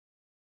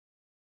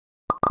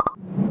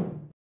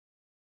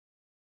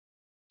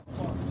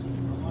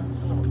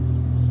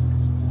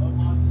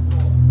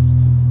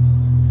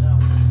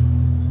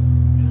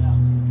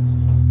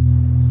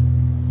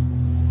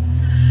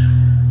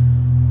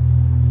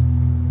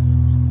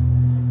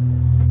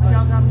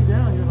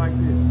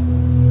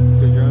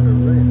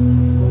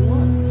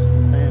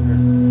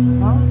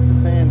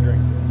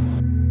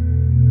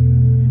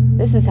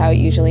This is how it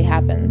usually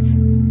happens.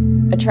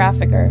 A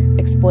trafficker,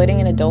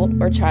 exploiting an adult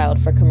or child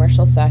for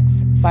commercial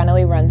sex,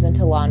 finally runs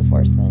into law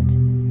enforcement.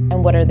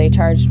 And what are they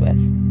charged with?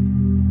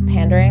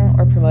 Pandering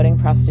or promoting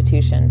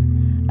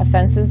prostitution,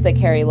 offenses that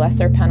carry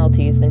lesser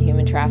penalties than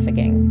human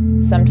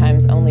trafficking,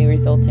 sometimes only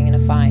resulting in a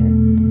fine.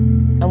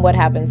 And what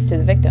happens to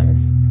the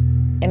victims?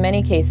 In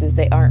many cases,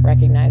 they aren't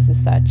recognized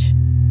as such.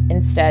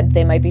 Instead,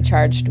 they might be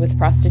charged with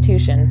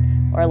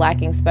prostitution, or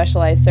lacking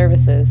specialized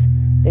services,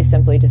 they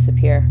simply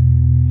disappear.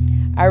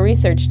 Our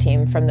research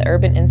team from the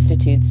Urban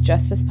Institute's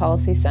Justice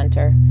Policy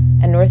Center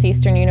and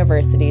Northeastern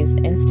University's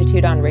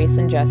Institute on Race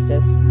and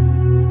Justice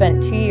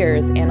spent 2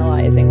 years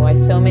analyzing why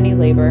so many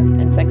labor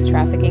and sex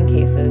trafficking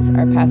cases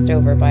are passed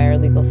over by our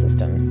legal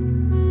systems.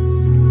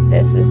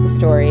 This is the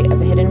story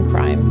of a hidden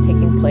crime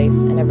taking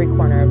place in every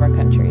corner of our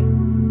country.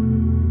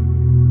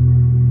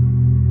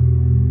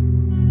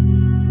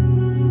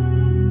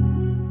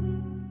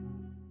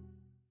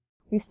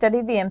 We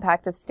studied the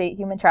impact of state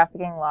human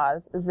trafficking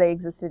laws as they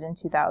existed in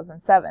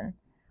 2007.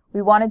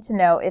 We wanted to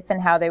know if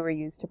and how they were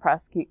used to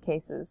prosecute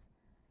cases.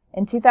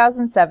 In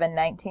 2007,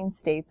 19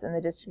 states and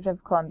the District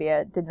of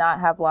Columbia did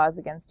not have laws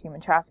against human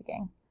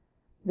trafficking.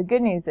 The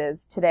good news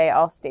is, today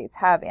all states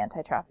have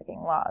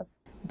anti-trafficking laws.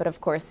 But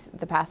of course,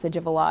 the passage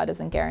of a law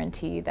doesn't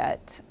guarantee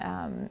that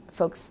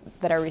folks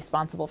that are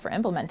responsible for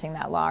implementing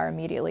that law are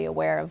immediately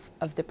aware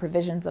of the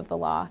provisions of the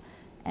law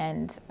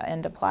and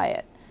apply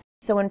it.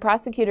 So when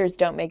prosecutors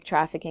don't make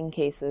trafficking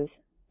cases,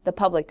 the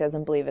public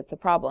doesn't believe it's a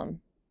problem.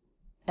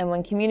 And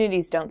when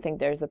communities don't think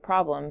there's a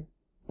problem,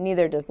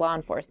 neither does law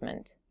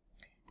enforcement.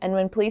 And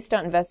when police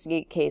don't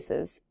investigate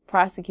cases,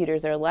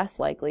 prosecutors are less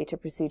likely to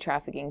pursue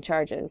trafficking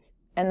charges,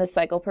 and the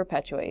cycle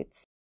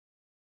perpetuates.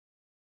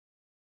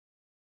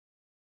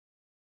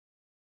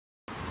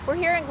 We're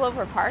here in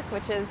Glover Park,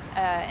 which is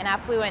an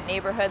affluent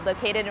neighborhood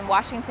located in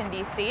Washington,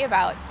 D.C.,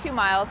 about 2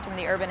 miles from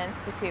the Urban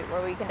Institute,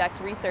 where we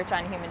conduct research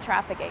on human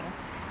trafficking.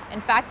 In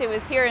fact, it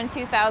was here in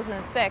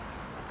 2006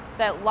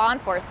 that law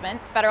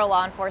enforcement, federal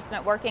law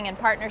enforcement, working in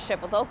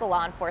partnership with local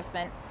law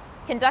enforcement,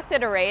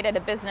 conducted a raid at a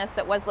business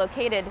that was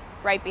located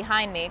right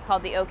behind me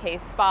called the OK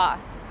Spa.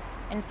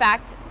 In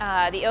fact,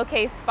 the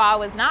OK Spa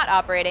was not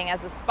operating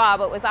as a spa,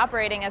 but was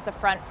operating as a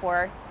front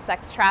for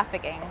sex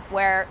trafficking,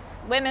 where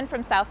women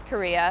from South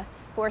Korea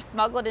who were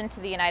smuggled into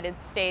the United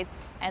States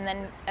and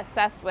then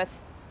assessed with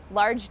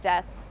large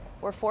debts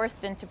were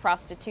forced into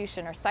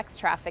prostitution or sex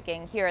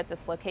trafficking here at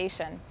this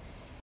location.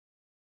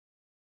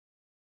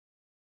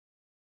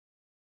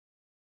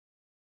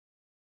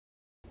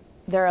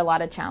 There are a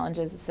lot of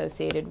challenges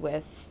associated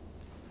with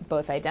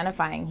both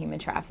identifying human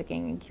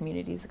trafficking in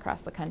communities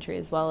across the country,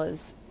 as well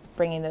as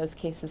bringing those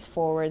cases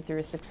forward through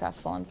a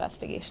successful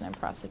investigation and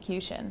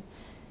prosecution.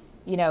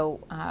 You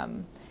know,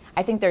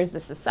 I think there's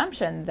this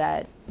assumption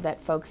that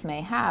folks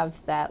may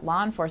have that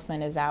law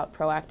enforcement is out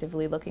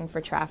proactively looking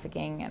for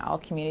trafficking in all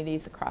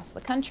communities across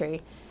the country.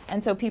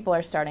 And so people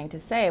are starting to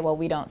say, well,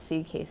 we don't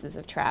see cases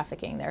of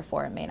trafficking,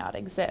 therefore it may not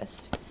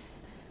exist.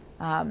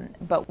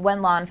 But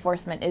when law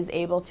enforcement is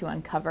able to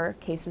uncover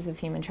cases of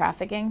human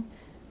trafficking,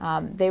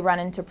 they run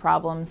into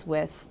problems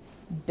with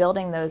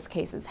building those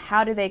cases.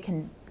 How do they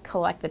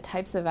collect the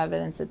types of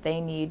evidence that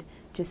they need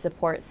to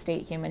support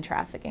state human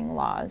trafficking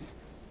laws?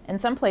 In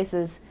some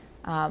places,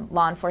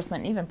 law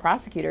enforcement and even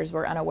prosecutors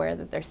were unaware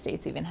that their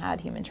states even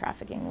had human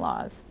trafficking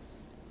laws.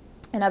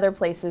 In other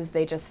places,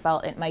 they just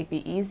felt it might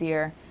be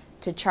easier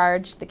to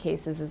charge the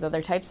cases as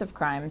other types of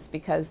crimes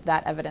because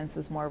that evidence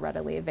was more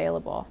readily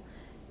available.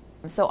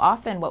 So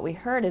often what we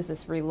heard is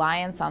this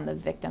reliance on the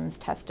victim's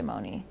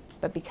testimony.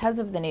 But because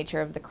of the nature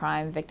of the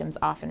crime, victims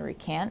often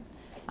recant.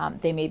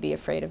 They may be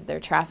afraid of their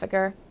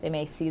trafficker. They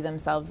may see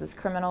themselves as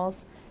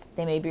criminals.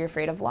 They may be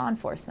afraid of law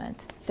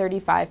enforcement.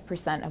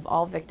 35% of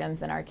all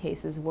victims in our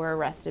cases were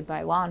arrested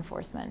by law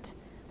enforcement.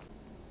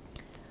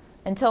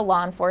 Until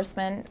law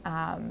enforcement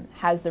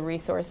has the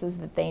resources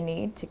that they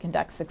need to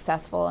conduct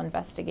successful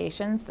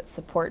investigations that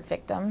support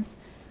victims,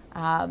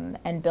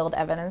 and build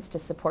evidence to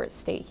support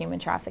state human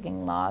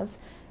trafficking laws.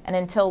 And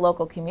until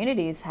local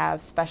communities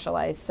have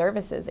specialized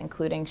services,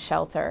 including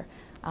shelter,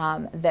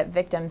 that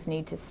victims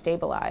need to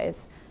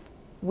stabilize,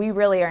 we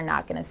really are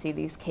not going to see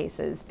these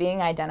cases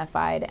being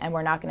identified, and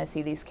we're not going to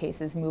see these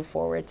cases move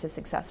forward to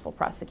successful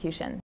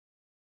prosecution.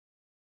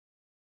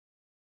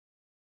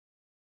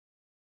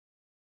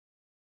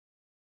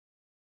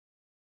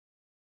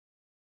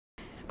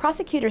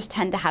 Prosecutors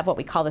tend to have what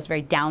we call this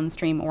very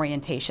downstream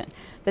orientation,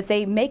 that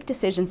they make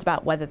decisions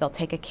about whether they'll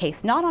take a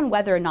case not on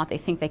whether or not they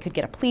think they could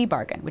get a plea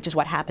bargain, which is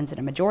what happens in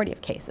a majority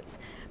of cases,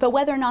 but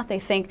whether or not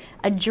they think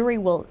a jury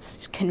will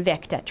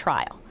convict at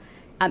trial.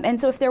 And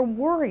so if they're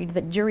worried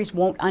that juries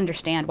won't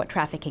understand what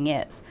trafficking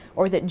is,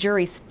 or that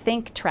juries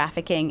think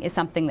trafficking is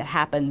something that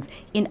happens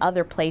in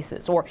other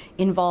places or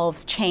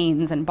involves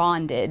chains and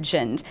bondage,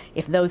 and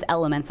if those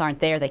elements aren't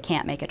there, they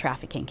can't make a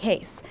trafficking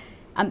case,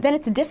 then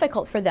it's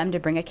difficult for them to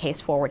bring a case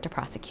forward to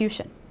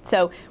prosecution.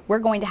 So we're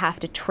going to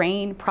have to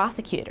train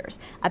prosecutors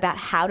about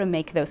how to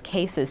make those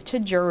cases to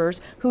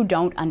jurors who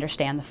don't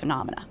understand the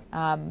phenomena.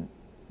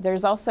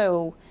 There's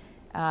also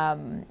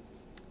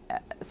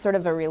sort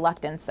of a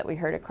reluctance that we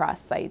heard across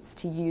sites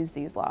to use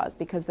these laws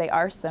because they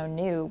are so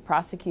new.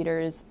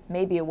 Prosecutors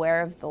may be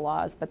aware of the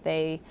laws, but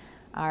they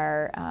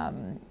are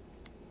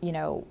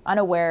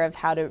unaware of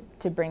how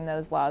to bring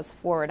those laws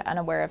forward,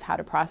 unaware of how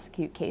to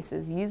prosecute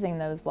cases using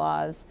those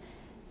laws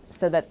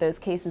so that those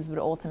cases would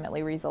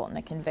ultimately result in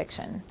a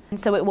conviction. And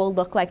so it will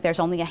look like there's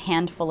only a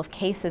handful of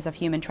cases of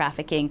human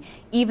trafficking,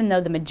 even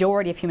though the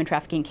majority of human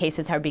trafficking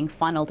cases are being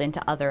funneled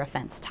into other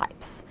offense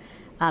types.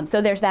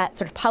 So there's that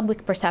sort of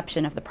public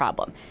perception of the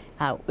problem.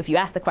 If you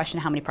ask the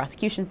question how many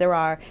prosecutions there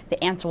are,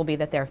 the answer will be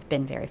that there have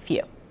been very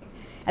few.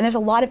 And there's a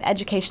lot of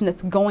education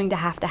that's going to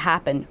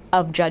happen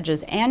of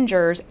judges and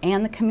jurors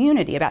and the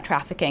community about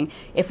trafficking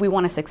if we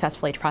want to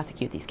successfully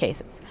prosecute these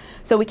cases.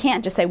 So we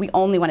can't just say we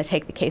only want to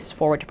take the case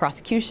forward to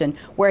prosecution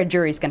where a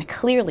jury is going to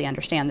clearly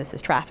understand this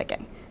is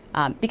trafficking.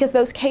 Because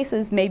those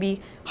cases may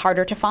be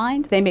harder to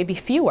find, they may be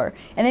fewer,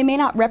 and they may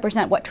not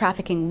represent what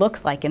trafficking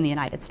looks like in the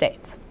United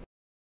States.